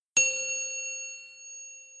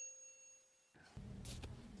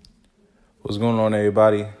What's going on,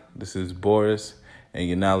 everybody? This is Boris, and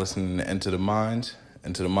you're now listening to Enter the Minds.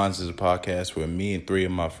 Enter the Minds is a podcast where me and three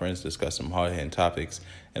of my friends discuss some hard-hitting topics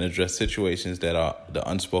and address situations that are the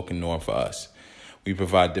unspoken norm for us. We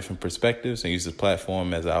provide different perspectives and use the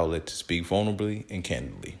platform as an outlet to speak vulnerably and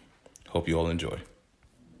candidly. Hope you all enjoy.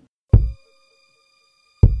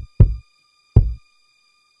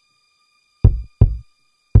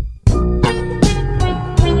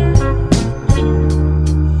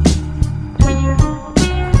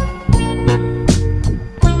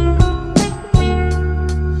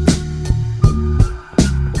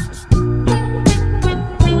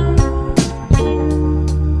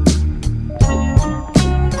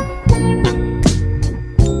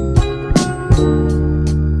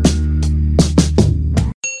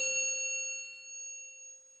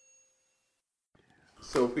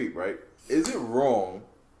 So, Pete, right? Is it wrong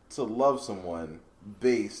to love someone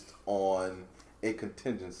based on a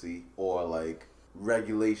contingency or like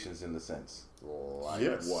regulations in the sense? Like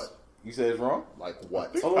Yes. what? You say it's wrong? Like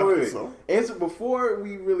what? Oh, I wait, think wait. so. Answer before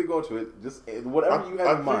we really go into it. Just whatever you have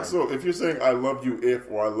I in think mind. so. If you're saying I love you if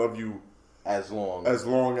or I love you As long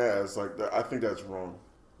as like that, I think that's wrong.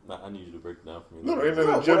 Nah, I need you to break it down for me. No, Like, in a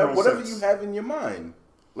No, general whatever sense. you have in your mind.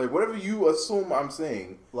 Like whatever you assume I'm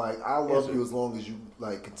saying. Like I love you as long as you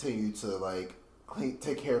like continue to like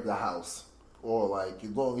take care of the house, or like as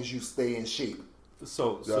long as you stay in shape.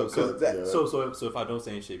 so if I don't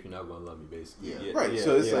stay in shape, you're not gonna love me, basically. Yeah. Right, Yeah,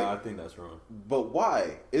 so it's yeah, like- I think that's wrong. But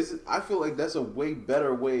why? I feel like that's a way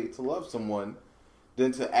better way to love someone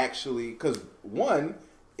than to actually, because one,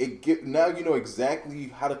 now you know exactly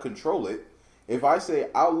how to control it. If I say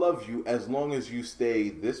I'll love you as long as you stay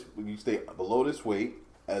below this weight,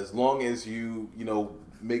 as long as you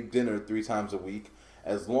make dinner 3 times a week,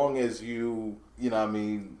 as long as you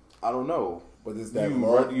I don't know. But is that you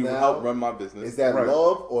love you now? help run my business. Is that Right.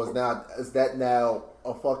 love, or is that now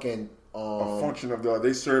a fucking A function of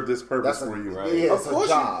they serve this purpose that's for you. Right. Yeah, Of it's a course,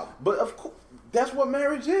 job. but of course, that's what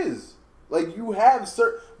marriage is. Like you have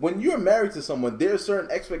when you're married to someone, there's certain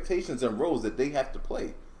expectations and roles that they have to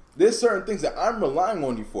play. There's certain things that I'm relying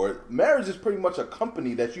on you for. Marriage is pretty much a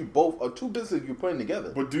company that you both are two businesses you're putting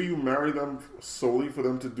together. But do you marry them solely for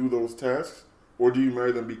them to do those tasks, or do you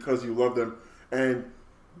marry them because you love them and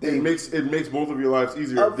it makes both of your lives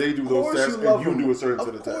easier if they do those course tasks you love and you them. do a certain set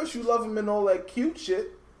of Of course tasks? you love them and all that cute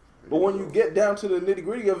shit. But when you get down to the nitty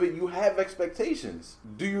gritty of it, you have expectations.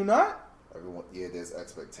 Do you not? Everyone, yeah, there's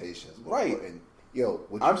expectations, but- Right. And yo,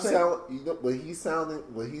 what I'm you saying- sound,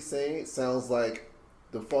 what he's saying sounds like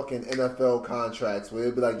the fucking NFL contracts where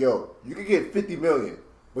it'd be like, yo, you can get $50 million,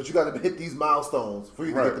 but you got to hit these milestones for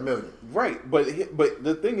you to Right. get the million. Right, but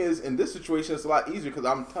the thing is, in this situation, it's a lot easier because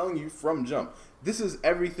I'm telling you from jump. This is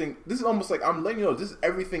everything. This is almost like I'm letting you know. This is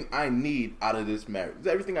everything I need out of this marriage. This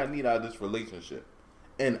is everything I need out of this relationship,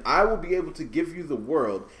 and I will be able to give you the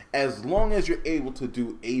world as long as you're able to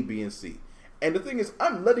do A, B, and C. And the thing is,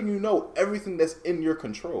 I'm letting you know everything that's in your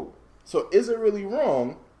control. So is it really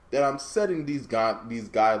wrong that I'm setting these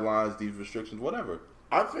guidelines, these restrictions, whatever?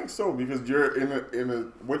 I think so, because you're in a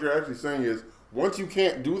what you're actually saying is, once you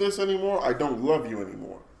can't do this anymore, I don't love you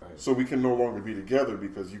anymore. Right. So we can no longer be together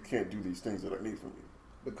because you can't do these things that I need from you.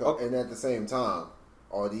 Because, and at the same time,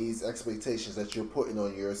 are these expectations that you're putting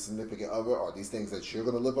on your significant other, are these things that you're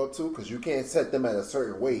going to live up to? Because you can't set them at a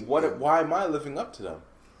certain weight. Why am I living up to them?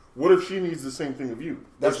 What if she needs the same thing of you?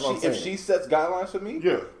 That's if what I'm she, saying. If she sets guidelines for me,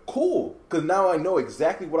 Yeah. cool. Because now I know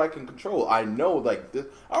exactly what I can control. I know, like, this,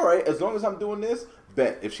 all right, as long as I'm doing this,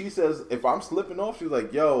 bet. If she says, if I'm slipping off, she's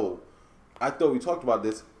like, yo, I thought we talked about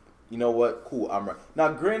this. You know what? Cool, I'm right.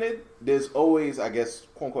 Now, granted, there's always, I guess,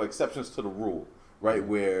 quote unquote, exceptions to the rule, right?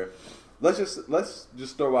 Where let's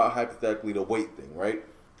just throw out hypothetically the weight thing, right?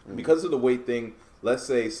 Because of the weight thing, let's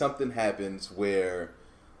say something happens where,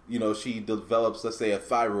 she develops, let's say, a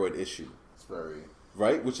thyroid issue. It's very...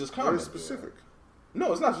 Right, which is common. Very specific.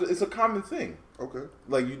 No, it's not. It's a common thing. Okay.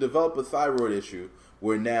 Like you develop a thyroid issue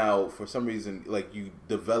where now, for some reason, like you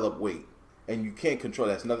develop weight and you can't control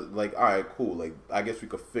that. It's nothing. Like, all right, cool. Like, I guess we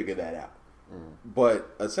could figure that out. But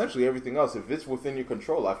essentially, everything else, if it's within your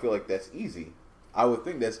control, I feel like that's easy. I would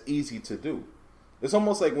think that's easy to do. It's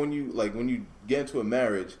almost like when you get into a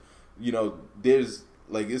marriage, there's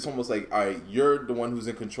like it's almost like, all right, you're the one who's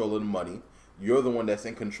in control of the money. You're the one that's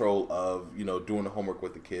in control of, doing the homework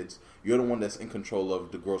with the kids. You're the one that's in control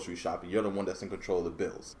of the grocery shopping. You're the one that's in control of the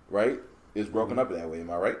bills, right? It's broken up that way,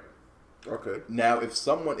 am I right? Okay. Now,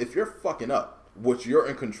 if you're fucking up, which you're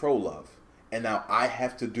in control of, and now I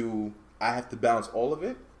have to balance all of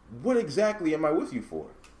it, what exactly am I with you for?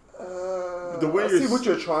 The way I see what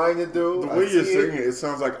you're trying to do. The way you're saying it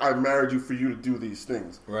sounds like I married you for you to do these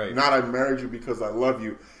things. Right. Not I married you because I love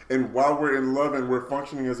you. And while we're in love and we're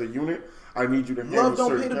functioning as a unit, I need you to handle love don't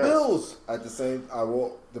certain pay the tasks. bills. At the same,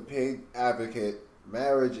 the paid advocate.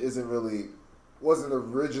 Marriage wasn't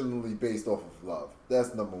originally based off of love.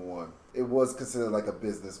 That's number one. It was considered like a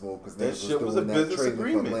business move because That shit was a business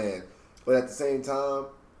agreement. For land. But at the same time,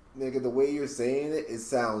 nigga, the way you're saying it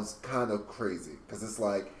sounds kind of crazy because it's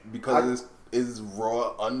like because it's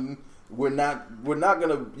raw. We're not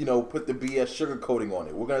gonna put the BS sugarcoating on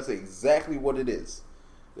it. We're gonna say exactly what it is.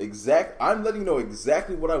 I'm letting you know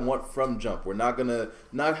exactly what I want from jump. We're not gonna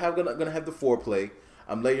have the foreplay.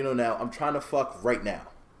 I'm letting you know now. I'm trying to fuck right now.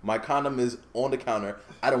 My condom is on the counter.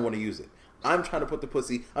 I don't want to use it. I'm trying to put the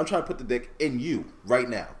pussy. I'm trying to put the dick in you right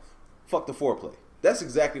now. Fuck the foreplay. That's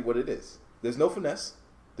exactly what it is. There's no finesse.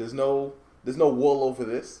 There's no wool over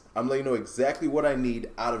this. I'm letting you know exactly what I need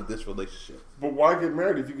out of this relationship. But why get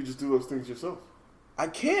married if you could just do those things yourself? I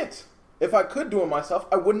can't. If I could do it myself,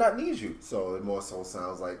 I would not need you. So it more so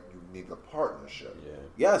sounds like you need a partnership. Yeah.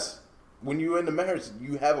 Yes. When you're in the marriage,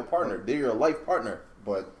 you have a partner. They're your life partner.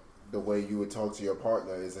 But the way you would talk to your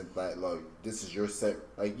partner isn't that, like, this is your set.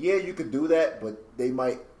 Like, yeah, you could do that, but they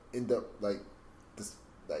might end up,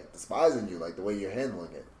 despising you, like, the way you're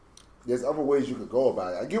handling it. There's other ways you could go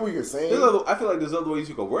about it. I get what you're saying. I feel like there's other ways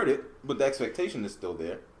you could word it, but the expectation is still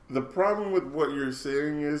there. The problem with what you're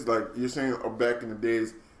saying is, like, you're saying back in the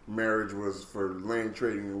days, marriage was for land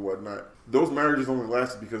trading and whatnot. Those marriages only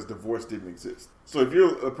lasted because divorce didn't exist. So if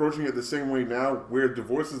you're approaching it the same way now, where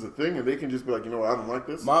divorce is a thing, and they can just be like, you know what, I don't like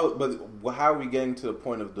this. But how are we getting to the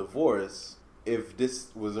point of divorce if this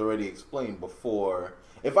was already explained before?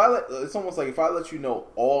 It's almost like if I let you know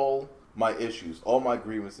all my issues, all my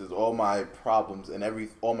grievances, all my problems, and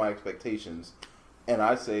all my expectations, and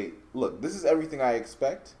I say, look, this is everything I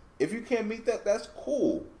expect. If you can't meet that, that's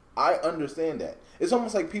cool. I understand that. It's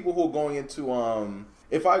almost like people who are going into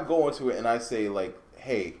if I go into it and I say like,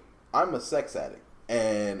 hey, I'm a sex addict,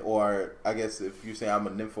 or I guess if you say I'm a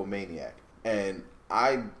nymphomaniac, and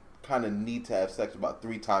I kind of need to have sex about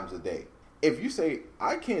 3 times a day. If you say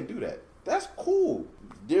I can't do that, that's cool.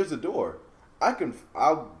 There's a door.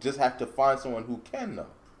 I'll just have to find someone who can though.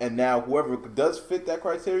 And now whoever does fit that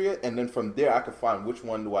criteria, and then from there I can find which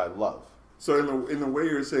one do I love. So in the way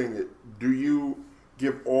you're saying it, do you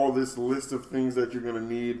give all this list of things that you're going to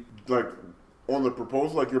need, like, on the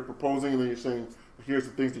proposal? Like, you're proposing and then you're saying, here's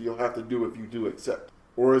the things that you'll have to do if you do accept?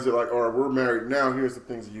 Or is it like, all right, we're married now, here's the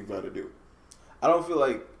things that you've got to do? I don't feel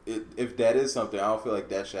like, if that is something, I don't feel like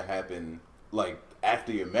that should happen, like,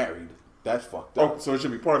 after you're married. That's fucked up. Oh, so it should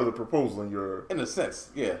be part of the proposal in a sense,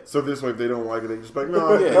 yeah. So this way, if they don't like it, they just like,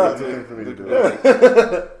 no, yeah, that's a thing for me to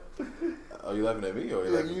do. Are you laughing at me?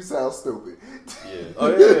 Or you sound stupid. Yeah.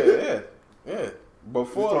 Oh, yeah.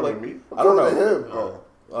 Before, like, me? I don't know. Him.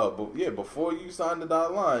 But yeah, before you sign the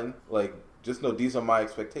dotted line, like, just know these are my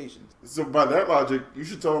expectations. So by that logic, you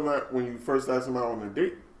should tell them that when you first ask them out on a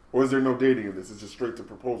date. Or is there no dating in this? It's just straight to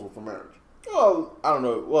proposal for marriage. Well, I don't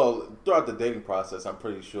know. Well, throughout the dating process, I'm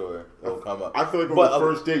pretty sure it'll come up. I feel like on the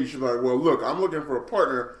first date, you should be like, well, look, I'm looking for a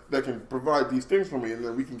partner that can provide these things for me, and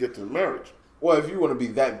then we can get to marriage. Well, if you want to be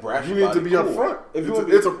that brash, you need to be upfront.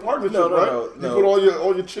 It's a partnership, right? You put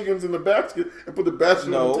all your chickens in the basket and put the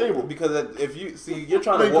basket on the table. Because if you see, you're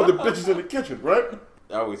trying to put the bitches in the kitchen, right?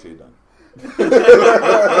 I always hear done.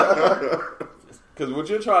 Because what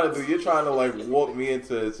you're trying to do, you're trying to like walk me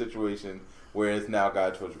into a situation where it's now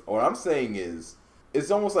God choice. What I'm saying is,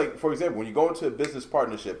 it's almost like, for example, when you go into a business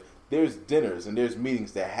partnership, there's dinners and there's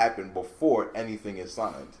meetings that happen before anything is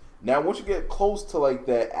signed. Now, once you get close to like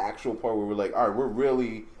that actual part where we're like, all right, we're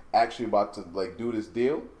really actually about to like do this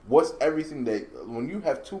deal. What's everything that when you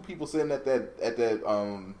have 2 people sitting at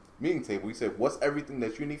that meeting table, you say, what's everything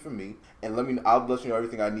that you need from me, and I'll let you know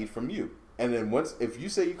everything I need from you. And then if you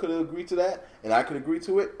say you could agree to that, and I could agree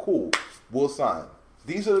to it, cool, we'll sign.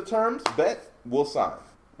 These are the terms, bet, we'll sign.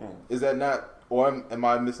 Is that not, or am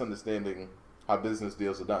I misunderstanding how business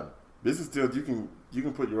deals are done? Business deals, you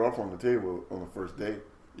can put your offer on the table on the first day.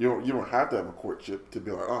 You don't have to have a courtship to be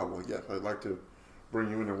like, oh, well, yes, I'd like to bring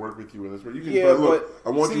you in and work with you in this. You can, yeah, look, I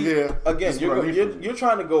want you here. Again, you're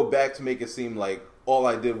trying to go back to make it seem like all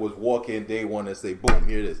I did was walk in day one and say, boom,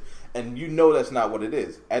 here it is. And you know that's not what it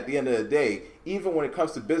is. At the end of the day, even when it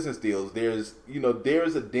comes to business deals, there's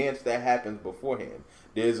a dance that happens beforehand.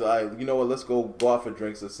 There's let's go out for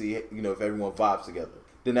drinks and see, if everyone vibes together.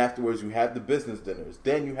 Then afterwards, you have the business dinners.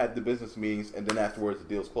 Then you have the business meetings, and then afterwards, the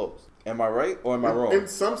deal's closed. Am I right or am I wrong? In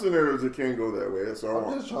some scenarios, it can go that way. So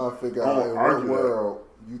I'm just trying to figure out in what world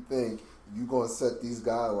you think you're going to set these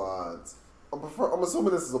guidelines. I'm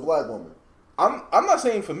assuming this is a black woman. I'm not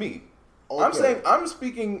saying for me. Okay. I'm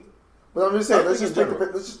speaking. But I'm just saying, let's say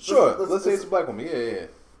it's a black woman. Yeah.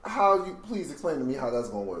 Please explain to me how that's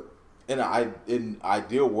going to work. In an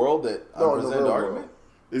ideal world that I present the argument.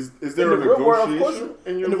 Is there a negotiation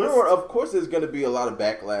in your list? In the real world, of course, there's going to be a lot of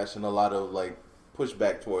backlash and a lot of like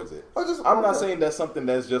pushback towards it. I'm not saying that's something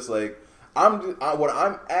that's just like what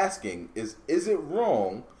I'm asking is it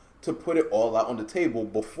wrong to put it all out on the table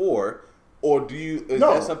before, or do you?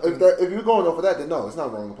 That something? If you're going off of that, then no, it's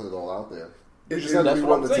not wrong to put it all out there. It just has to be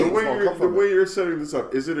one of the things. The way you're setting this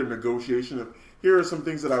up, is it a negotiation of here are some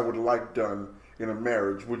things that I would like done in a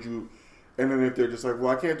marriage? Would you? And then if they're just like, well,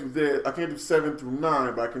 I can't do that. I can't do 7 through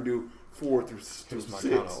 9, but I can do 4 through 6.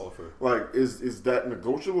 Like, is that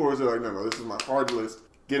negotiable, or is it like, no, this is my hard list.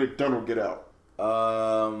 Get it done or get out.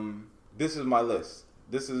 This is my list.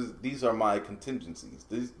 These are my contingencies.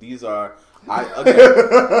 These are I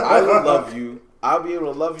will love you. I'll be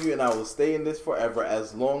able to love you, and I will stay in this forever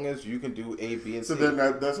as long as you can do A, B, and C. So then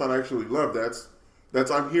that's not actually love. That's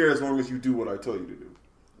I'm here as long as you do what I tell you to do.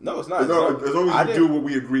 No, it's not. As long as you do what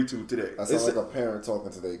we agreed to today. That sounds like a parent talking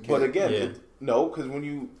to their kid. But again, no, because when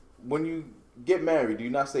you get married, do you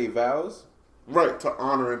not say vows? Right, to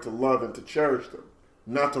honor and to love and to cherish them.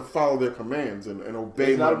 Not to follow their commands and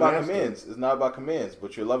obey. It's not about commands. It's not about commands,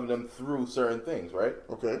 but you're loving them through certain things, right?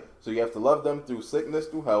 Okay. So you have to love them through sickness,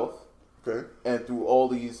 through health, okay, and through all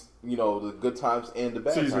these, the good times and the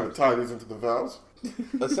bad times. So you're going to tie these into the vows?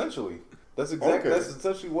 Essentially. That's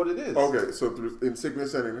essentially what it is. Okay, so in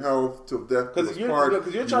sickness and in health, till death do us part.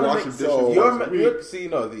 Because you're trying to make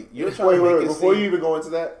you're trying to make it before you even go into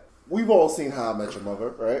that. We've all seen How I Met Your Mother,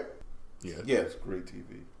 right? Yeah, it's great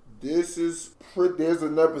TV. There's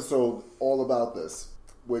an episode all about this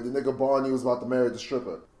where the nigga Barney was about to marry the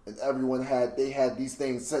stripper, and everyone had these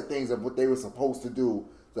set things of what they were supposed to do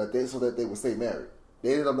so that they would stay married.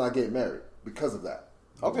 They ended up not getting married because of that.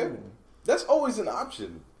 Okay, that's always an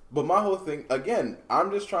option. But my whole thing, again,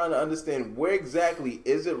 I'm just trying to understand where exactly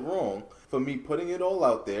is it wrong for me putting it all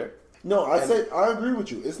out there. No, I agree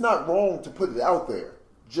with you. It's not wrong to put it out there.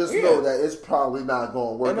 Just know that it's probably not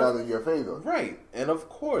going to work out in your favor. Right. And of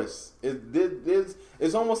course,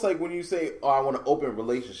 it's almost like when you say, I want an open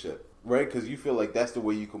relationship, right? Because you feel like that's the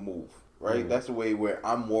way you can move, right? Mm-hmm. That's the way where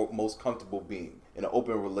I'm most comfortable being in an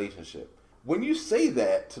open relationship. When you say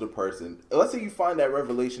that to the person, let's say you find that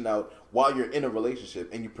revelation out while you're in a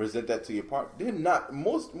relationship and you present that to your partner, they're not,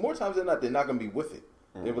 more times than not, they're not going to be with it.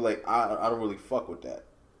 Mm-hmm. They'll be like, I don't really fuck with that.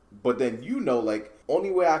 But then like, only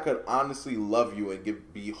way I could honestly love you and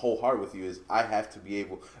be wholehearted with you is I have to be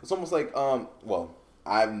able, it's almost like, well,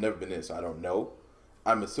 I've never been in, so I don't know.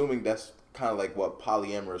 I'm assuming that's kind of like what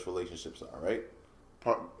polyamorous relationships are, right?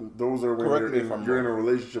 Those are when you're in a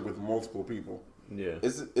relationship with multiple people. Yeah.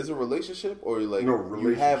 Is a relationship or like no, you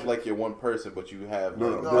have like your one person, but you have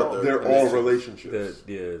they're all relationships.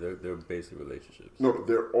 They're basic relationships. No,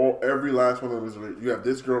 they're all every last one of them is related. You have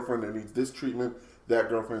this girlfriend that needs this treatment, that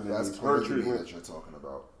girlfriend that needs her treatment. That you're talking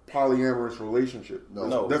about polyamorous relationship.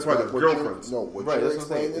 No, that's why they're girlfriends. What you're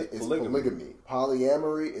explaining is polygamy.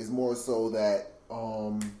 Polyamory is more so that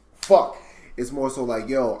it's more so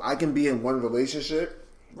like I can be in one relationship.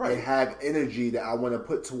 Right. And have energy that I want to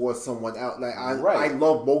put towards someone else. Like I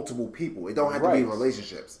love multiple people. It don't have to be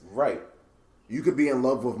relationships. Right. You could be in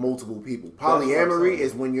love with multiple people. Polyamory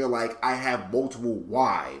is when you're like, I have multiple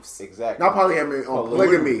wives. Exactly. Not polyamory,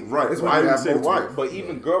 polygamy. Right. It's when you have multiple wives. But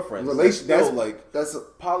even girlfriends. That's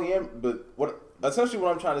polyamory. But essentially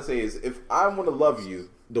what I'm trying to say is, if I want to love you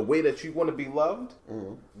the way that you want to be loved,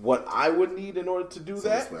 what I would need in order to do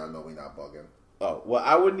that. This way I know we're not bugging. Oh, what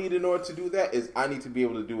I would need in order to do that is I need to be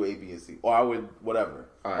able to do A, B, and C. Or I would, whatever.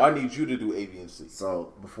 Right. Or I need you to do A, B, and C.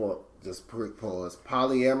 So, just quick pause.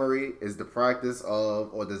 Polyamory is the practice of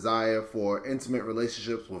or desire for intimate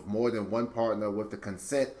relationships with more than one partner with the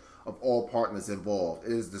consent of all partners involved.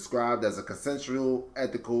 It is described as a consensual,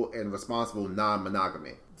 ethical, and responsible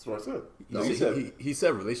non-monogamy. That's what I said. He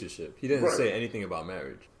said relationship. He didn't say anything about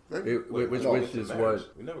marriage. Which is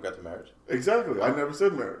what... We never got to marriage. Exactly. I never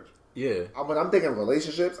said marriage. Yeah. When I'm thinking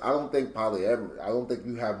relationships, I don't think polyamory. I don't think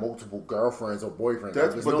you have multiple girlfriends or boyfriends.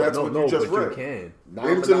 That's what you just read. You can.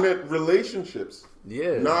 Intimate relationships.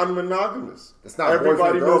 Yeah. Non-monogamous. It's not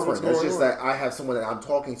everybody knows what's going on. It's just that I have someone that I'm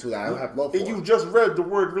talking to that I don't have love for. And you just read the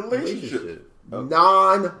word relationship.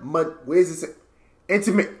 Where's it?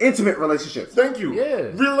 Intimate relationships. Thank you.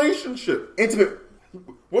 Yeah. Relationship. Intimate.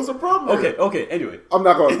 What's the problem? Okay. Anyway, I'm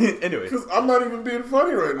not going. Anyway, because I'm not even being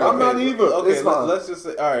funny right now. I'm not either. Okay, let's just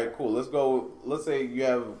say. All right, cool. Let's go. Let's say you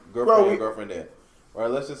have girlfriend and girlfriend there. All right.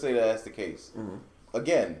 Let's just say that's the case. Mm-hmm.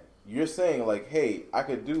 Again, you're saying like, hey,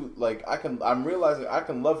 I'm realizing I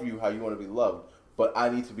can love you how you want to be loved, but I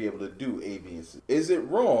need to be able to do A, B, and C. Is it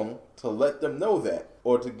wrong to let them know that,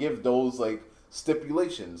 or to give those like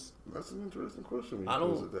stipulations? That's an interesting question when you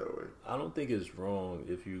pose it that way. I don't think it's wrong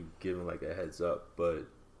if you give them like a heads up, but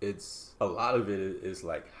it's a lot of it is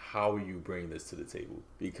like, how are you bringing this to the table?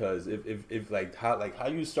 Because if like how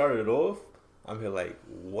you started it off, I'm here like,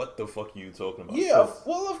 what the fuck are you talking about? Yeah,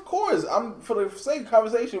 well, of course. For the sake of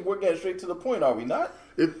conversation, we're getting straight to the point, are we not?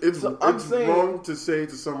 It's wrong to say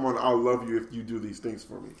to someone, "I'll love you if you do these things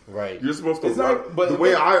for me." Right. You're supposed to love. The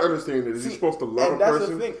way I understand it is, you're supposed to love a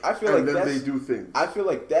person, the thing. I feel and then they do things. I feel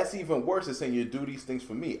like that's even worse than saying you do these things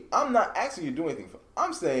for me. I'm not asking you to do anything for.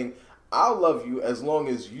 I'm saying I'll love you as long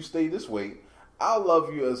as you stay this weight. I'll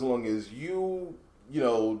love you as long as you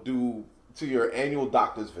do to your annual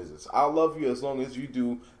doctor's visits. I'll love you as long as you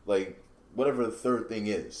do like whatever the third thing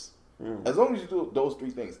is. As long as you do those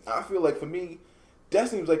three things. I feel like for me, that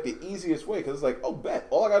seems like the easiest way, because it's like, oh, bet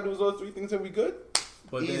all I gotta do is those three things and we good.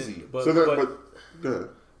 But easy. The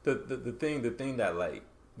thing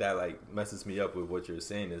that messes me up with what you're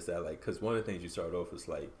saying is that, like, because one of the things you start off is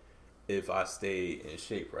like, if I stay in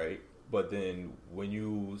shape, right? But then when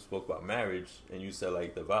you spoke about marriage and you said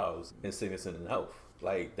like the vows and sickness and health,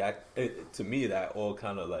 like that, to me that all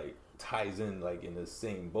kind of like ties in like in the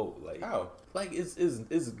same boat. Like how? Like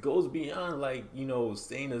it goes beyond like,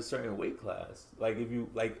 staying in a certain weight class. Like if you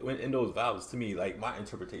like in those vows, to me, like my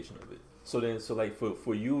interpretation of it. So like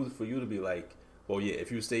for you to be like, well, yeah,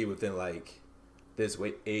 if you stay within like this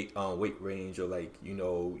weight range, or like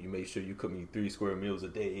you make sure you cook me 3 square meals a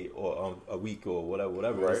day or a week or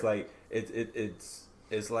whatever. Right.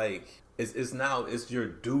 It's like it's your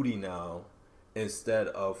duty now, instead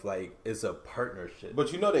of like it's a partnership.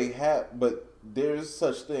 But there's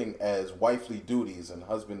such thing as wifely duties and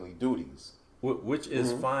husbandly duties, which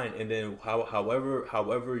is fine. And then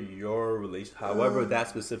however your relation, however that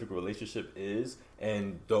specific relationship is,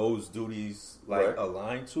 and those duties like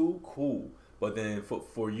align to, cool. But then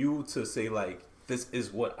for you to say like, this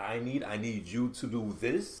is what I need you to do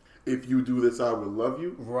this. If you do this, I will love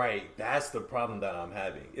you. Right. That's the problem that I'm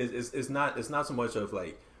having. It's not so much of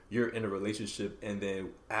like, you're in a relationship, and then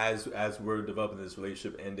as we're developing this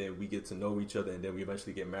relationship, and then we get to know each other, and then we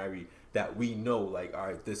eventually get married, that we know like, all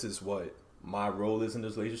right, this is what my role is in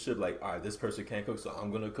this relationship. Like, all right, this person can't cook, so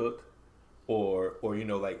I'm gonna cook, or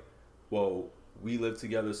like, well, we live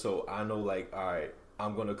together, so I know like, all right,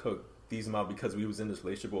 I'm gonna cook these amount because we was in this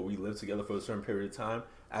relationship, or we lived together for a certain period of time,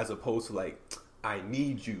 as opposed to like, I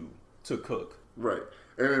need you to cook. Right.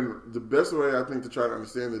 And the best way I think to try to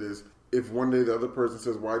understand it is, if one day the other person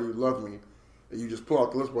says, "Why do you love me?" and you just pull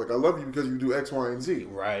out the list, like, "I love you because you do X, Y, and Z."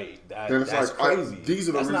 Right. Then it's that's like, crazy. These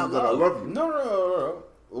are the reasons that I love you. No.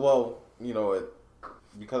 Well, you know what?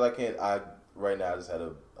 Because I can't. Right now I just had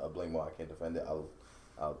a blame why I can't defend it. I'll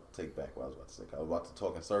take back what I was about to say. I was about to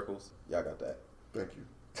talk in circles. Y'all got that? Thank you.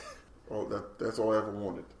 Oh, that's all I ever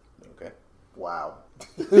wanted. Okay. Wow.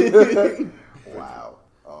 Wow.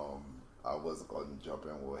 I was going to jump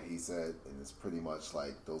in with what he said, and it's pretty much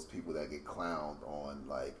like those people that get clowned on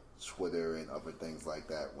like Twitter and other things like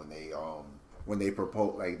that when they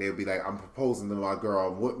propose, like they'll be like, "I'm proposing to my girl,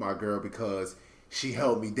 I'm with my girl because she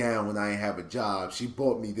held me down when I didn't have a job. She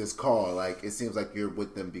bought me this car." Like, it seems like you're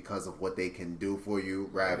with them because of what they can do for you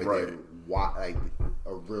rather than why, like,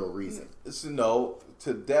 a real reason. So, no,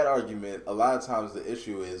 to that argument, a lot of times the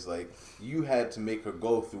issue is like, you had to make her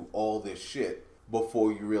go through all this shit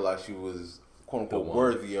before you realized she was quote unquote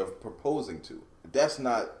worthy of proposing to. That's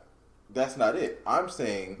not it. I'm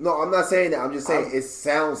saying, no, I'm not saying that. I'm just saying it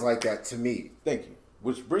sounds like that to me. Thank you.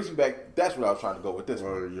 Which brings me back. That's what I was trying to go with this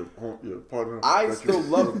one. Your partner. I still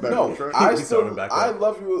love I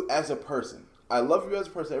love you as a person. I love you as a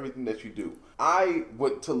person. Everything that you do.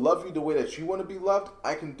 To love you the way that you want to be loved.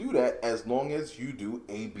 I can do that as long as you do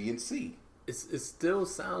A, B, and C. It still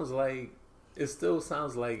sounds like. It's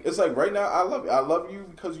like right now. I love you. I love you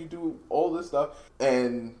because you do all this stuff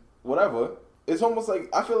and whatever. It's almost like,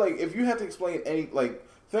 I feel like if you had to explain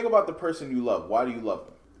think about the person you love. Why do you love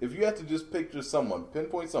them? If you had to just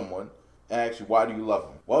pinpoint someone, and ask you, why do you love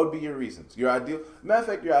them? What would be your reasons? Your ideal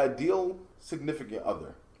significant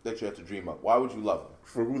other that you have to dream up. Why would you love them?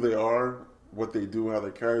 For who they are, what they do, how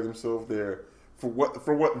they carry themselves. For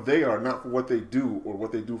what they are, not for what they do or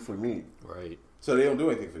what they do for me. Right. So they don't do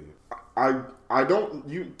anything for you. I don't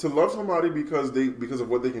to love somebody because of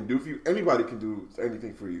what they can do for you. Anybody can do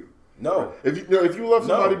anything for you. No. If you love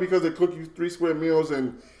somebody because they cook you 3 square meals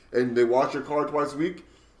and they wash your car twice a week,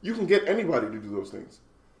 you can get anybody to do those things.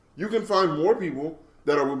 You can find more people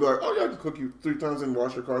that I would be like, oh yeah, I can cook you 3 times and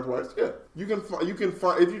wash your car twice. Yeah, you can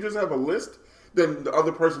find if you just have a list, then the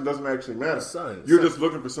other person doesn't actually matter. You're just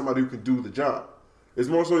looking for somebody who can do the job. It's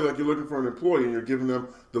more so like you're looking for an employee and you're giving them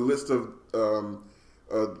the list of the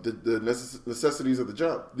necessities of the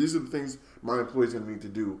job. These are the things my employee's going to need to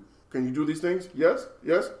do. Can you do these things? Yes?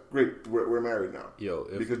 Great. We're married now.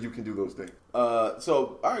 Because you can do those things.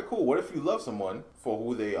 So, all right, cool. What if you love someone for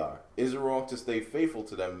who they are? Is it wrong to stay faithful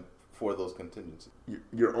to them for those contingencies?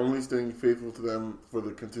 You're only staying faithful to them for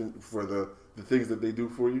the things that they do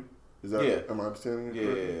for you? Is that am I understanding it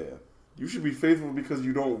correctly? Yeah. You should be faithful because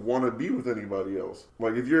you don't want to be with anybody else.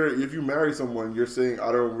 Like if you marry someone, you're saying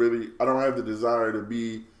I don't have the desire to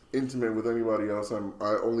be intimate with anybody else.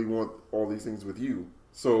 I only want all these things with you.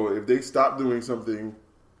 So if they stop doing something,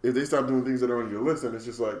 if they stop doing things that are on your list, then it's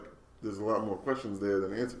just like there's a lot more questions there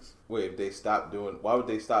than answers. Wait, why would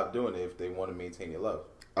they stop doing it if they want to maintain your love?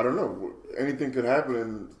 I don't know. Anything could happen,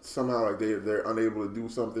 and somehow like they're unable to do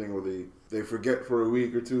something, or they forget for a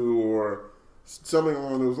week or two, or something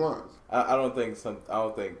along those lines. I don't think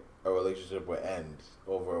a relationship would end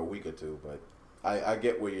over a week or two, but I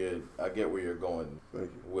get where you're going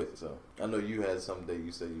with. So I know you had something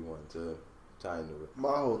you said you wanted to tie into it.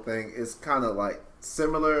 My whole thing is kind of like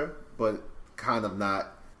similar, but kind of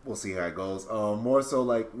not. We'll see how it goes. More so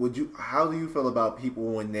like, how do you feel about people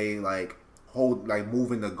when they like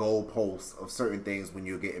moving the goalposts of certain things when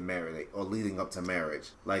you're getting married, like, or leading up to marriage?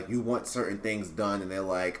 Like you want certain things done, and they're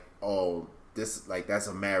like, oh, this like that's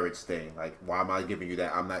a marriage thing. Like, why am I giving you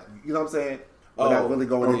that? I'm not. You know what I'm saying? Without really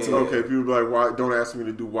going into okay. People be like, why? Don't ask me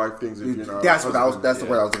to do wife things if you're not. That's the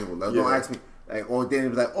word I was looking for. Don't ask me. Like, or then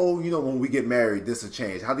it'd be like, oh, when we get married, this will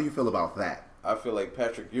change. How do you feel about that? I feel like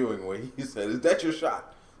Patrick Ewing when he said, "Is that your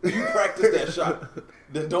shot? If you practice that shot,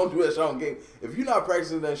 then don't do that shot on game. If you're not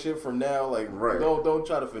practicing that shit from now, like, don't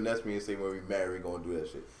try to finesse me and say when we marry, we're gonna do that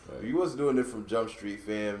shit. Right. If you was doing it from Jump Street,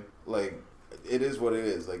 fam, like, it is what it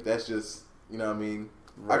is. Like, that's just, you know what I mean?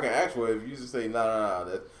 Right. I can ask for it. If you just say, nah,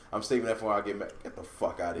 I'm saving that for when I get married. Get the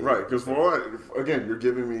fuck out of here. Right, because again, you're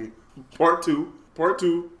giving me part two,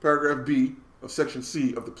 paragraph B of section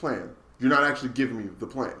C of the plan. You're not actually giving me the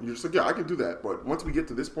plan. You're just like, yeah, I can do that, but once we get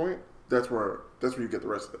to this point, that's where you get the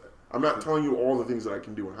rest of that. I'm not telling you all the things that I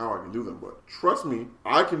can do and how I can do them, but trust me,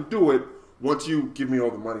 I can do it once you give me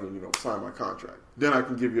all the money and sign my contract. Then I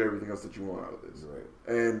can give you everything else that you want out of this. Right.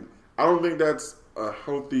 And I don't think that's a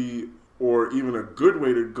healthy or even a good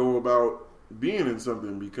way to go about being in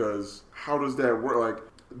something, because how does that work? Like,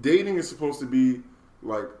 dating is supposed to be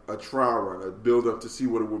like a trial run, a build up to see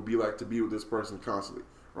what it would be like to be with this person constantly.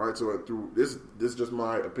 Right, so through this is just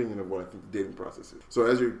my opinion of what I think the dating process is. So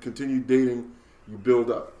as you continue dating, you build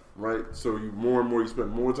up, right? So you more and more, you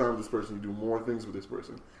spend more time with this person, you do more things with this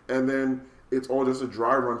person, and then it's all just a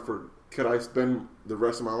dry run for, could I spend the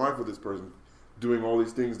rest of my life with this person, doing all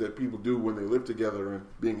these things that people do when they live together and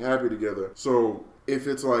being happy together. So if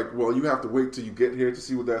it's like, well, you have to wait till you get here to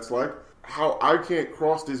see what that's like, how I can't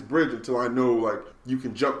cross this bridge until I know like you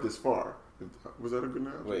can jump this far. Was that a good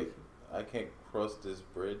analogy? Wait, I can't cross this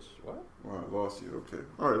bridge. What? Oh, I lost you. Okay.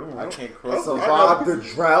 All right. I can't cross. Survive the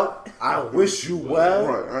drought. I wish you well.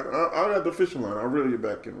 Right. I got the fishing line. I'll reel you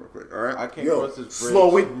back in real quick. All right. I can't cross this bridge.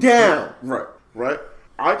 Slow it down. Right.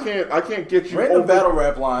 I can't get you. Random battle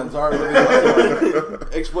rap lines aren't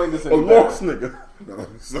really. Explain this. A lost nigga. No,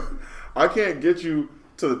 I can't get you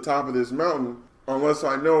to the top of this mountain unless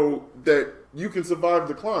I know that you can survive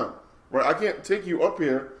the climb. Right. I can't take you up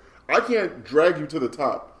here. I can't drag you to the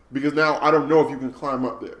top. Because now I don't know if you can climb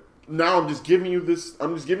up there. Now I'm just giving you this.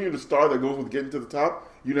 I'm just giving you the star that goes with getting to the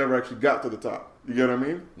top. You never actually got to the top. You get what I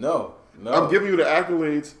mean? No. I'm giving you the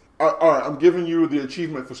accolades. All right, I'm giving you the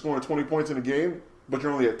achievement for scoring 20 points in a game, but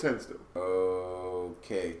you're only at 10 still.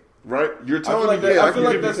 Okay. Right? You're telling me, I feel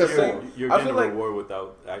like that's the same. You're getting a reward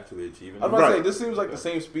without actually achieving it. I was about to say, this seems like the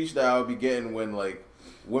same speech that I would be getting when, like,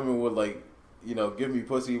 women would, like, give me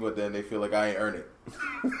pussy, but then they feel like I ain't earn it.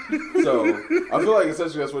 So I feel like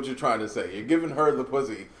essentially that's what you're trying to say. You're giving her the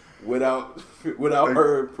pussy without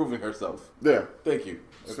her proving herself. Yeah. Thank you.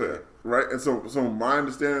 Okay. Fair. Right? And so my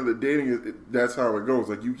understanding of the dating is that's how it goes.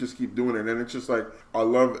 Like, you just keep doing it, and it's just like, I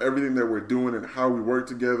love everything that we're doing and how we work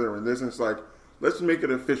together and this, and it's like, let's make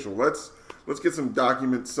it official. Let's get some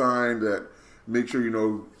documents signed that make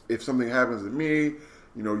sure, if something happens to me,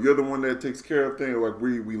 you're the one that takes care of things. Like,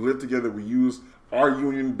 we live together, we use our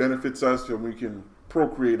union benefits us, and we can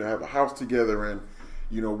procreate and have a house together, and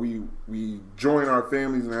we join our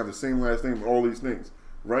families and have the same last name, all these things,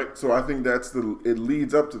 right? So I think it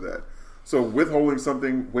leads up to that. So withholding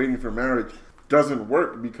something, waiting for marriage, doesn't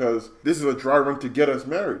work because this is a dry run to get us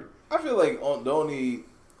married. I feel like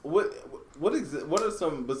what are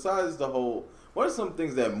some besides the whole? What are some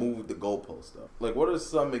things that move the goalpost though? Like, what are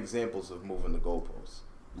some examples of moving the goalposts?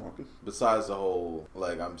 Marcus? Besides the whole,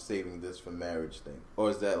 like, I'm saving this for marriage thing. Or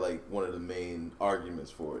is that, like, one of the main arguments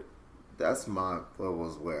for it? That's my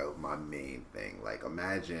main thing. Like,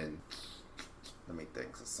 imagine, let me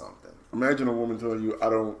think of something. Imagine a woman telling you,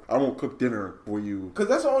 I won't cook dinner for you. Because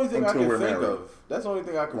that's the only thing I until can we're think married. of. That's the only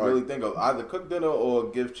thing I can Right. really think of. Either cook dinner or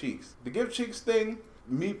give cheeks. The give cheeks thing,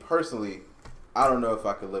 me personally, I don't know if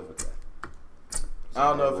I could live with that. I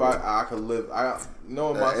don't know if I could live.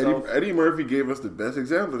 Knowing myself. Eddie Murphy gave us the best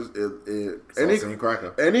example. Saltine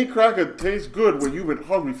cracker. Any cracker tastes good when you've been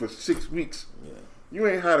hungry for 6 weeks. Yeah. You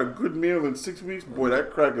ain't had a good meal in 6 weeks. Boy,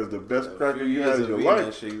 that cracker is the best cracker you years had in of your eating that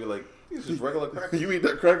life. shit, you're like, these just regular crackers. You eat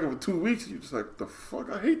that cracker for 2 weeks, you just like, the fuck,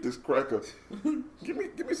 I hate this cracker. give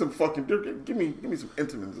me some fucking dirt. Give me some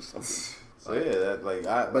Entenmann's or something. So yeah, that like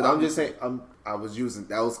I'm just saying, I was using,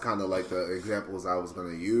 that was kind of like the examples I was going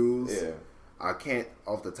to use. Yeah. I can't,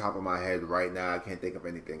 off the top of my head right now, I can't think of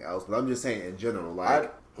anything else. But I'm just saying in general,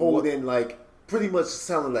 like, holding, like, pretty much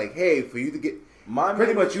selling, like, hey, for you to get,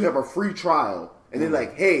 pretty much you have a free trial. And then,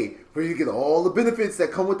 like, hey, for you to get all the benefits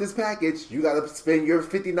that come with this package, you got to spend your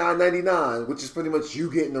 $59.99, which is pretty much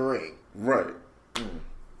you getting the ring. Right.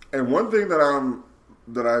 And one thing that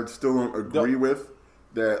I still don't agree with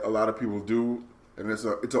that a lot of people do, and it's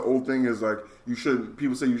an old thing, is like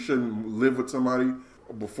people say you shouldn't live with somebody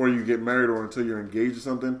before you get married or until you're engaged or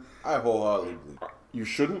something. I wholeheartedly believe. You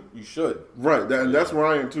shouldn't? You should. Right. And that's where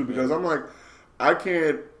I am too, because I'm like, I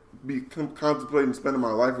can't be contemplating spending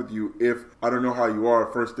my life with you if I don't know how you are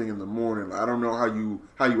first thing in the morning. I don't know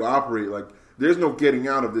how you operate. Like, there's no getting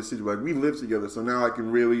out of this situation. Like, we live together, so now we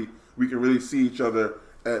can really see each other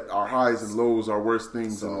at our highs and lows, our worst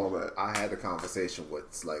things, and all that. I had a conversation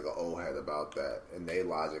with like an old head about that, and their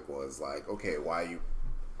logic was like, okay,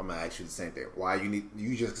 I'm gonna ask you the same thing.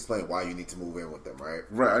 You just explain why you need to move in with them, right?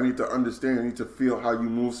 Right. I need to understand. I need to feel how you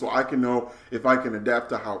move, so I can know if I can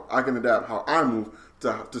adapt how I move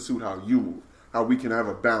to suit how you move. How we can have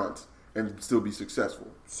a balance and still be successful.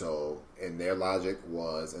 So, and their logic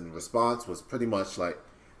was, and the response was pretty much like,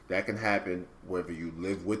 that can happen whether you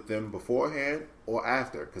live with them beforehand or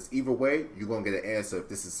after, because either way, you're gonna get an answer if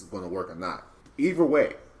this is gonna work or not. Either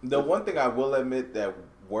way. The one thing I will admit that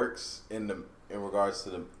works in regards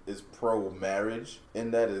to is pro marriage,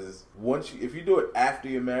 and that is if you do it after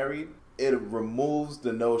you're married, it removes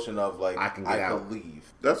the notion of like I can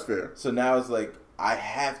leave. That's fair. So now it's like I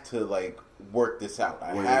have to like work this out.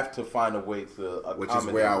 I have to find a way to accommodate. Which is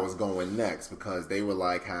where I was going next, because they were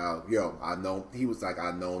like, he was like,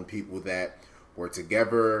 I've known people that were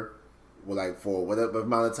together, were like for whatever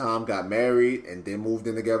amount of time, got married and then moved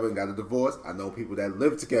in together and got a divorce. I know people that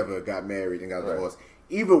lived together, got married and got a divorce.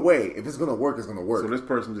 Either way, if it's gonna work, it's gonna work. So this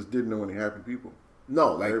person just didn't know any happy people.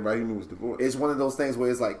 No, like everybody he knew was divorced. It's one of those things where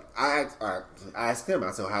it's like I asked him.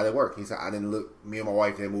 I said, "How did it work?" He said, "I didn't look. Me and my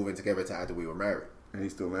wife didn't move in together until after we were married." And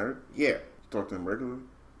he's still married? Yeah. You talk to him regularly?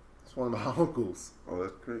 It's one of my uncles. Oh,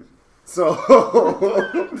 that's crazy. So,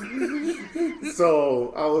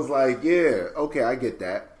 so I was like, "Yeah, okay, I get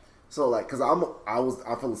that." So like, cause I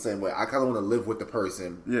feel the same way. I kind of want to live with the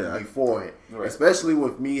person beforehand, especially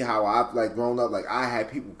with me, how I've like grown up. Like I had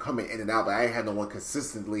people coming in and out, but I ain't had no one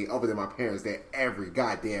consistently other than my parents there every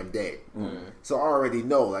goddamn day. Mm-hmm. So I already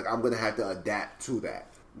know, like I'm gonna have to adapt to that.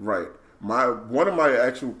 Right. One of my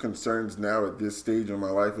actual concerns now at this stage of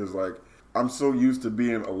my life is like I'm so used to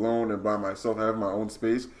being alone and by myself, having my own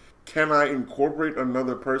space. Can I incorporate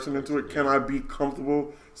another person into it? Can I be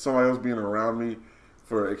comfortable somebody else being around me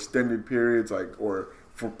for extended periods, like, or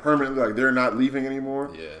for permanently, like they're not leaving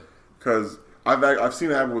anymore? Yeah. Because I've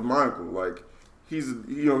seen it happen with my uncle. Like he's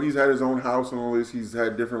had his own house and all this. He's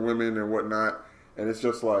had different women and whatnot, and it's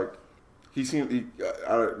just like this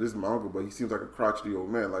is my uncle, but he seems like a crotchety old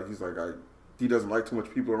man. Like he doesn't like too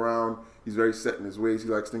much people around. He's very set in his ways. He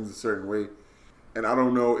likes things a certain way, and I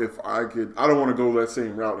don't know if I don't want to go that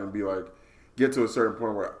same route and be like get to a certain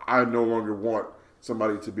point where I no longer want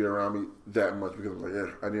somebody to be around me that much because I'm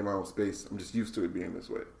like, I need my own space. I'm just used to it being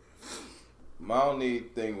this way.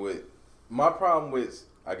 My problem with,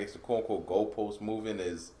 I guess, the quote unquote goalpost moving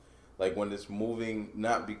is like when it's moving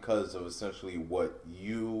not because of essentially what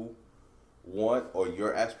you want or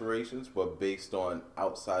your aspirations, but based on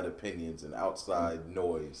outside opinions and outside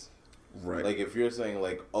noise. Right. Like if you're saying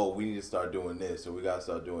like, oh, we need to start doing this or we gotta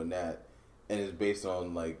start doing that, and it's based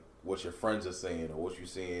on like what your friends are saying or what you're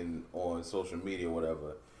seeing on social media or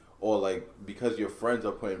whatever, or like because your friends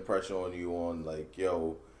are putting pressure on you on like,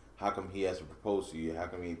 yo, how come he hasn't proposed to you? How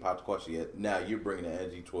come he ain't popped the question yet? Now you're bringing the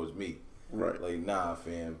energy towards me. Right. Like, nah,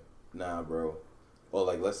 fam. Nah, bro. or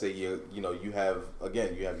like let's say you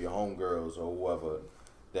have your homegirls or whoever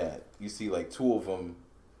that you see like two of them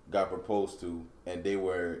got proposed to and they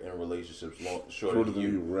were in relationships shorter than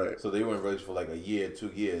you, right? So they were in relationship for like a year,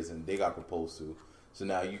 2 years, and they got proposed to. So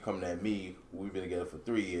now you coming at me, we've been together for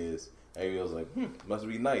 3 years, and he was like, must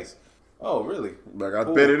be nice. Oh, really? Like, I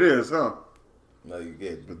bet it is, huh? No, you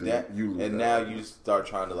get But then that, you lose and that now argument. you start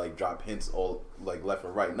trying to like drop hints all like left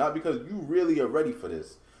and right, not because you really are ready for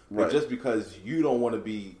this, but Right. just because you don't want to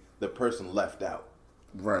be the person left out.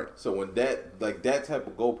 Right. So when that type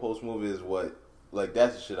of goalpost move is what, like,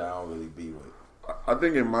 that's the shit I don't really be with. I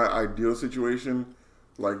think in my ideal situation,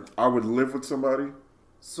 like, I would live with somebody.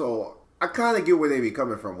 So I kind of get where they be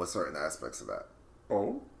coming from with certain aspects of that.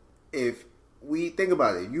 Oh, If we think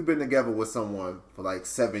about it, you've been together with someone for like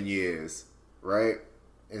 7 years, right?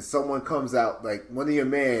 And someone comes out, like one of your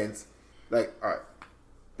mans, like, all right,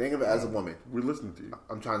 think of it as a woman. we're listening to you.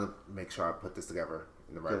 I'm trying to make sure I put this together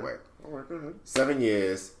in the right Okay. way. All right, go ahead. 7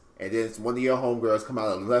 years, and then one of your homegirls come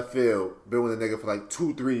out of left field, been with a nigga for like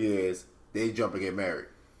 2-3 years, they jump and get married.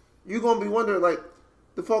 You're gonna be wondering, like,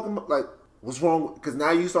 the fuck, like, what's wrong? Because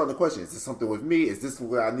now you starting to question: is this something with me? Is this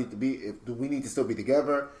where I need to be? Do we need to still be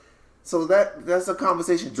together? So that's a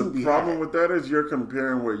conversation to The be problem had. with that is you're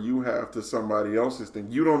comparing what you have to somebody else's thing.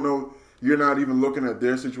 You don't know. You're not even looking at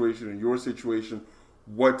their situation and your situation.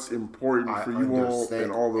 What's important for you all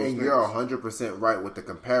and all those and things. you're 100% right with the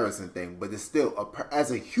comparison thing, but it's still as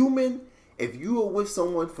a human, if you are with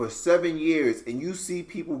someone for 7 years and you see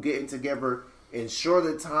people getting together in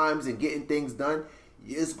shorter times and getting things done,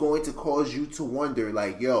 it's going to cause you to wonder,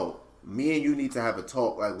 like, yo, me and you need to have a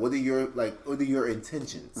talk. Like, what are your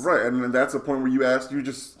intentions? Right, and then that's a point where you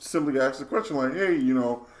just simply ask the question, like, hey,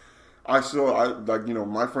 my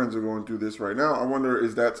friends are going through this right now. I wonder,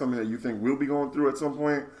 is that something that you think we'll be going through at some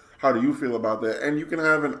point? How do you feel about that? And you can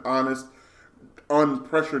have an honest,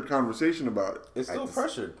 unpressured conversation about it. It's still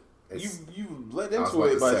pressured. You led I was into about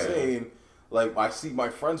it to by say. saying, like, I see my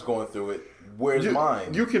friends going through it. Where's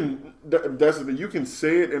mine? You can. That's the thing. You can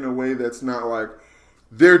say it in a way that's not like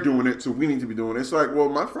they're doing it, so we need to be doing it. It's like, well,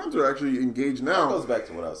 my friends are actually engaged now. That goes back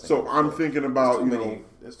to what I was saying. So before. I'm thinking about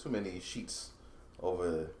there's too many sheets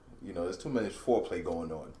over. There's too many foreplay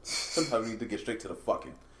going on. Sometimes we need to get straight to the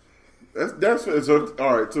fucking. That's so.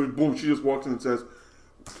 All right. So boom, she just walks in and says,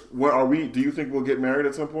 "What are we? Do you think we'll get married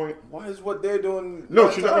at some point?" Why is what they're doing? No,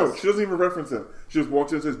 not she to doesn't. No, us? she doesn't even reference them. She just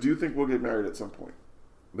walks in and says, "Do you think we'll get married at some point?"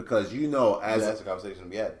 Because That's the conversation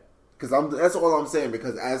we had. because that's all I'm saying.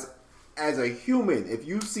 Because as a human, if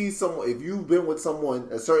you've been with someone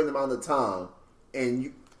a certain amount of time,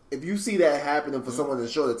 and if you see that happening for someone in a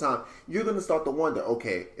shorter time, you're gonna start to wonder,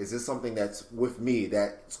 okay, is this something that's with me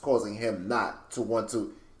that's causing him not to want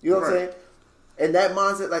to? You know what I'm saying? And that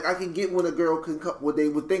mindset, like, I can get when a girl can come, what they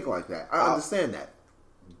would think like that. I understand that.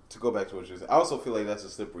 To go back to what you said, I also feel like that's a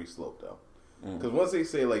slippery slope, though. Because once they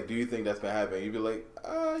say, like, do you think that's going to happen? You'd be like,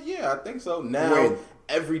 yeah, I think so. Now,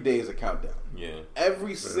 every day is a countdown. Yeah.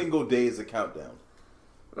 Every single day is a countdown.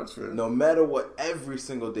 That's fair. No matter what, every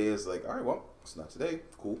single day is like, all right, well, it's not today.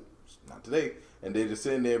 Cool. It's not today. And they're just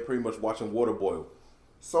sitting there pretty much watching water boil.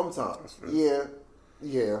 Sometimes,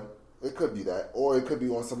 yeah, it could be that, or it could be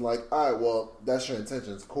on some like, all right, well, that's your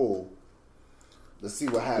intentions, cool. Let's see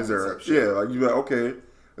what happens. Is there? Like you like okay,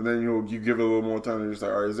 and then you give it a little more time and just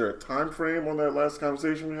like, all right, is there a time frame on that last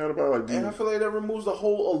conversation we had about like? And I feel like that removes the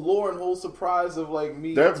whole allure and whole surprise of like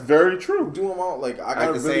me. That's very true. Doing all like I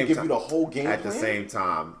gotta really give you the whole game. At the plan? same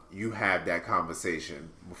time, you have that conversation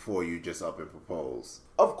before you just up and propose.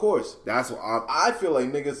 Of course. That's what I feel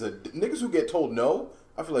like niggas who get told no,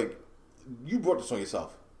 I feel like you brought this on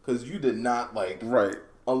yourself. Because you did not, like... Right.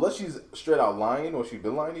 Unless she's straight out lying or she's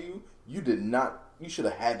been lying to you, you did not... You should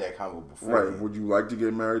have had that convo before. Right. Would you like to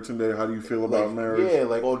get married someday? How do you feel about marriage? Yeah,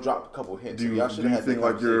 like, or drop a couple hints. Do you had think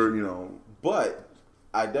like you're, But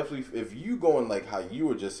I definitely... If you going like how you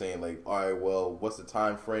were just saying, like, all right, well, what's the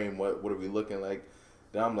time frame? What are we looking like?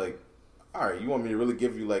 Then I'm like, all right, you want me to really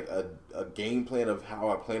give you, like, a game plan of how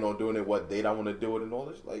I plan on doing it, what date I want to do it, and all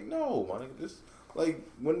this? Like, no, man. Just, like,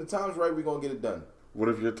 when the time's right, we're going to get it done. What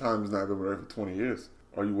if your time's not going to be right for 20 years?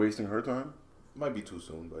 Are you wasting her time? Might be too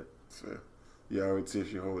soon, but... So, yeah, I would say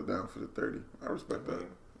she hold it down for the 30. I respect that.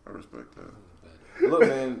 I respect that. Look,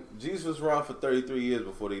 man, Jesus was around for 33 years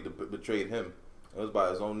before they betrayed him. It was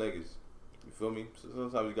by his own niggas. You feel me? So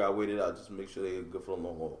sometimes you gotta wait it out just to make sure they're good for the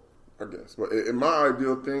long haul. I guess. But in my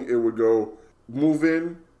ideal thing, it would go move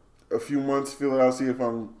in a few months, feel it out, see if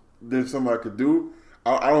there's something I could do.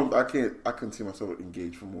 I couldn't see myself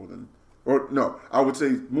engaged for more than... Or no, I would say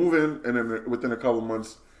move in, and then within a couple of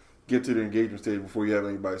months, get to the engagement stage before you have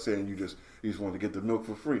anybody saying you just want to get the milk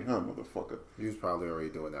for free, huh, motherfucker? You was probably already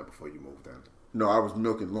doing that before you moved in. No, I was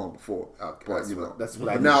milking long before. Okay, But, that's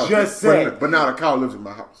what I now, just said. But now the cow lives in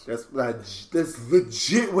my house. That's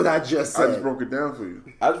legit what I just said. I just broke it down for you.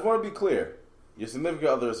 I just want to be clear. Your significant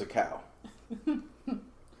other is a cow.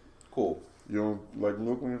 Cool. You don't like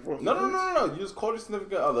milk when you're forced? No. You just call your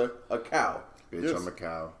significant other a cow. Bitch, Yes. I'm a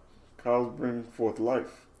cow. Cows bring forth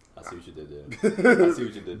life. I see what you did there. I see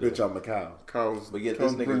what you did there. Bitch, I'm a cow. Cows. But yet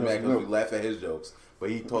cows this nigga's bring us mad because we milk. laugh at his jokes. But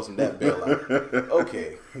he tossed him that bailout.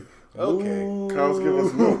 Okay. Cows give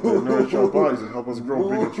us milk that nourish our bodies and help us grow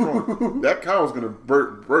big and strong. That cow's gonna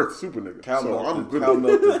birth super nigga. Cow so I'm good.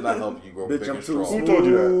 milk does not help you grow Bitch, big I'm and too strong. Who told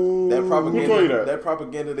you that? That propaganda, Who told you that? that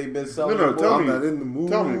propaganda they've been selling. No, tell I'm me. not in the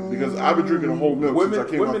mood. Tell me, because I've been drinking whole milk since I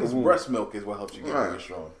came out Women's the womb. breast milk is what helps you get Alright. big and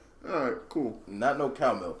strong. All right, cool. Not no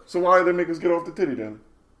cow milk. So why did they make us get off the titty then?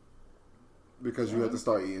 Because you have to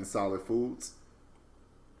start eating solid foods.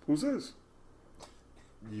 Who says?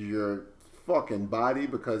 Your fucking body,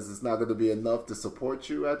 because it's not going to be enough to support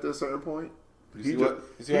you at a certain point. You see what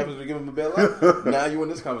happens when you give him a bailout? Now you in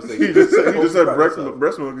this conversation. He just said Right,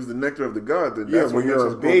 breast so- milk is the nectar of the god. Then Yeah, that's what when makes you're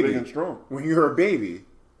us a grow big baby. and strong. When you're a baby,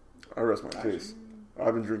 I rest my case.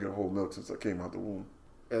 I've been drinking whole milk since I came out the womb.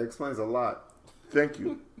 it explains a lot. Thank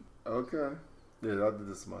you. Okay. Yeah, I did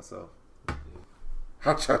this to myself.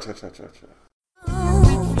 Ha cha cha cha cha cha.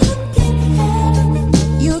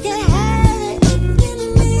 You can have it.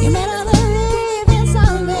 You better believe it's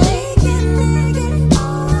someday.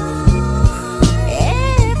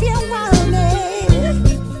 If you want it,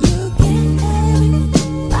 you can have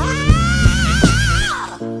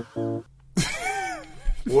it.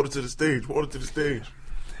 Water to the stage. Water to the stage.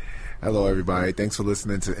 Hello, everybody. Thanks for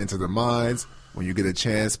listening to Into the Minds. When you get a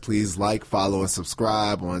chance, please like, follow, and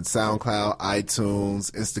subscribe on SoundCloud, iTunes,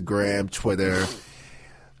 Instagram, Twitter.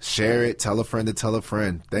 Share it. Tell a friend to tell a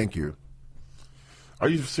friend. Thank you. Are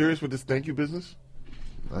you serious with this thank you business?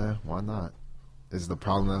 Why not? Is the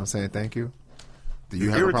problem that I'm saying thank you? Do you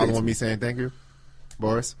It have a problem irritates with me. me saying thank you,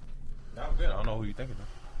 Boris? No, I'm good. I don't know who you thinking of.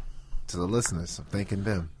 To the listeners, I'm thanking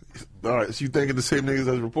them. All right, so you thanking the same niggas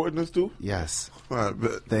that's reporting this too? Yes. All right,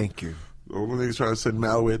 bet. Thank you. All the niggas trying to send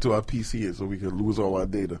malware to our PC so we can lose all our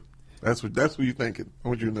data. That's what you thinking. I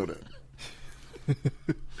want you to know that.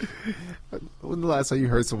 When the last time you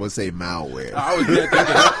heard someone say malware? I was thinking.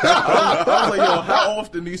 I was like, yo, how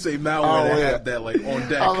often do you say malware that have that like on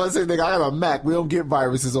deck? I was gonna say, nigga, I got a Mac. We don't get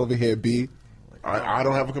viruses over here, B. I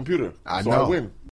don't have a computer. I so know. I win.